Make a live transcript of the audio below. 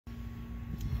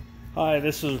Hi,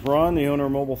 this is Ron, the owner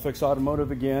of Mobile Fix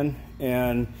Automotive again,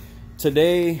 and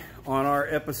today on our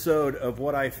episode of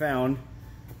What I Found,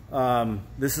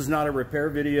 this is not a repair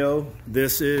video.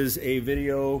 This is a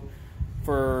video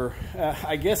for,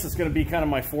 I guess it's going to be kind of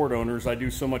my Ford owners. I do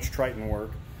so much Triton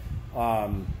work.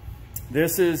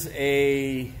 This is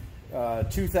a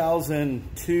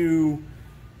 2002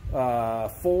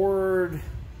 Ford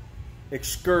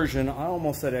Excursion. I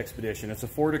almost said Expedition. It's a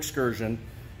Ford Excursion.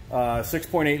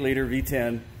 6.8 liter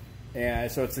V10, and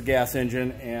so it's a gas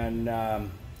engine, and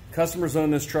customers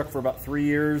owned this truck for about 3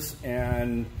 years,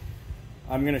 and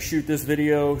I'm going to shoot this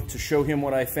video to show him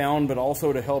what I found, but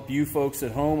also to help you folks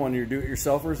at home on your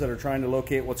do-it-yourselfers that are trying to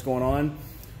locate what's going on.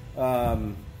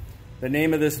 The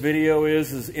name of this video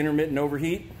is Intermittent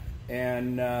Overheat,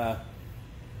 and I'm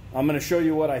going to show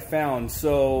you what I found.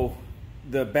 So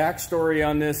the backstory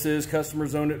on this is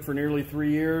customers owned it for nearly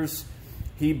 3 years.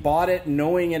 He bought it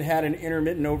knowing it had an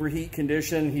intermittent overheat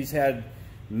condition. He's had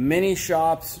many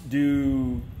shops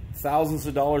do thousands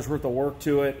of dollars worth of work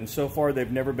to it, and so far they've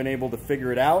never been able to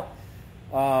figure it out.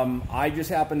 I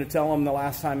just happened to tell him the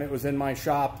last time it was in my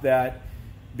shop that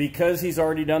because he's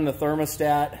already done the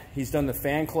thermostat, he's done the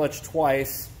fan clutch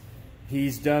twice,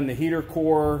 he's done the heater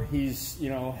core, he's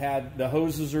had the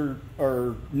hoses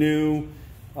are new.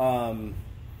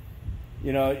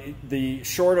 The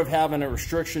short of having a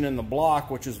restriction in the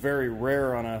block, which is very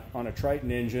rare on a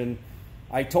Triton engine,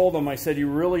 I told them, I said, you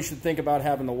really should think about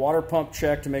having the water pump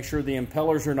checked to make sure the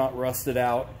impellers are not rusted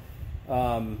out,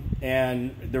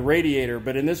 and the radiator.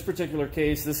 But in this particular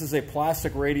case, this is a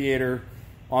plastic radiator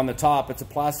on the top. It's a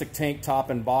plastic tank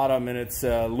top and bottom, and it's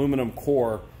an aluminum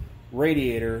core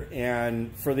radiator.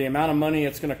 And for the amount of money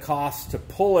it's going to cost to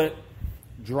pull it,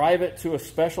 drive it to a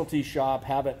specialty shop,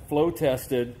 have it flow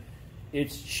tested,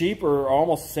 it's cheaper,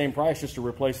 almost the same price, just to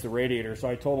replace the radiator. So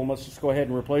I told them, let's just go ahead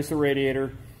and replace the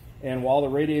radiator. And while the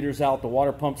radiator's out, the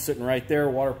water pump's sitting right there.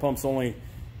 Water pump's only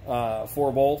 4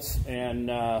 volts,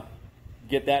 and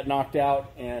get that knocked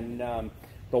out. And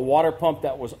the water pump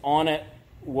that was on it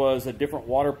was a different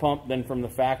water pump than from the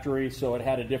factory, so it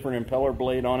had a different impeller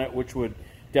blade on it, which would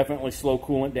definitely slow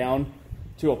coolant down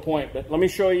to a point. But let me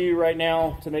show you right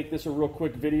now, to make this a real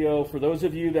quick video, for those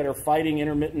of you that are fighting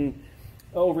intermittent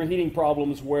overheating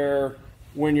problems, where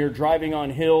when you're driving on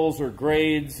hills or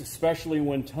grades, especially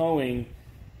when towing,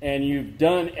 and you've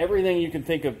done everything you can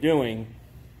think of doing,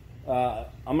 I'm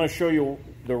going to show you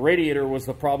the radiator was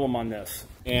the problem on this.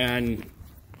 And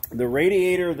the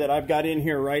radiator that I've got in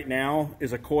here right now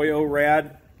is a Koyo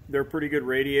Rad. They're pretty good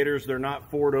radiators. They're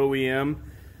not Ford OEM,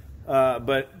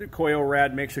 but the Koyo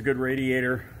Rad makes a good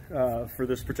radiator for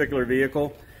this particular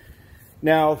vehicle.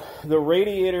 Now, the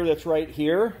radiator that's right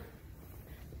here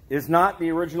is not the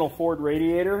original Ford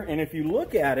radiator, and if you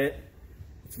look at it,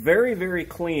 it's very, very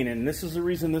clean, and this is the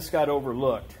reason this got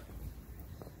overlooked.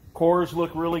 Cores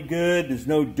look really good. There's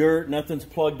no dirt, nothing's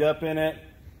plugged up in it.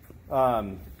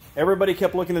 Everybody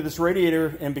kept looking at this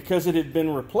radiator, and because it had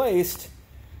been replaced,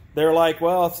 they're like,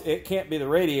 well, it can't be the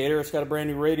radiator, it's got a brand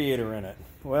new radiator in it.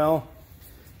 Well,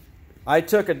 I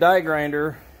took a die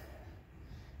grinder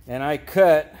and I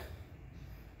cut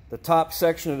the top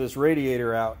section of this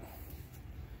radiator out.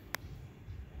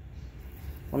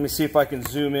 Let me see if I can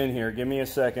zoom in here. Give me a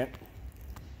second.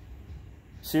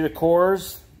 See the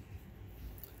cores?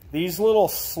 These little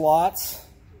slots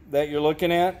that you're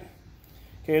looking at,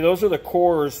 okay, those are the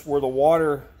cores where the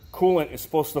water coolant is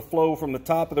supposed to flow from the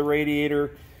top of the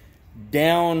radiator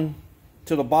down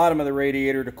to the bottom of the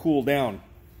radiator to cool down.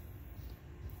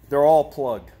 They're all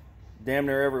plugged. Damn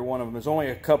near every one of them. There's only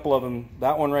a couple of them.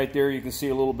 That one right there, you can see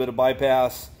a little bit of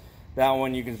bypass. That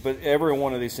one you can, but every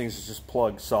one of these things is just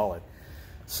plugged solid.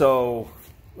 So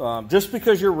just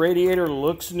because your radiator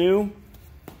looks new,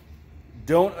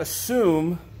 don't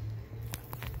assume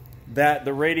that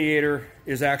the radiator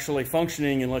is actually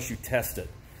functioning unless you test it.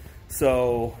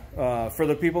 So for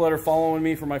the people that are following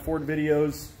me for my Ford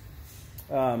videos,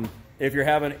 if you're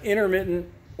having intermittent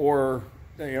or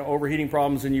overheating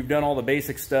problems and you've done all the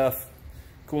basic stuff,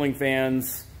 cooling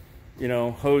fans,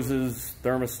 hoses,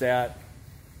 thermostat,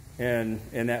 and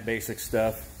that basic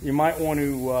stuff, you might want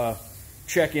to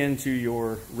check into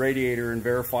your radiator and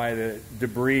verify that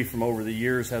debris from over the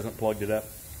years hasn't plugged it up.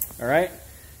 All right?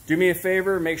 Do me a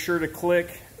favor, make sure to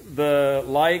click the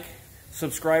like,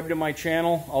 subscribe to my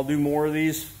channel. I'll do more of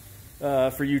these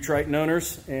for you Triton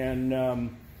owners, and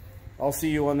I'll see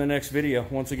you on the next video.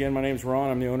 Once again, my name's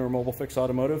Ron. I'm the owner of Mobile Fix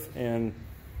Automotive, and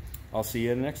I'll see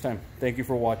you next time. Thank you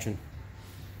for watching.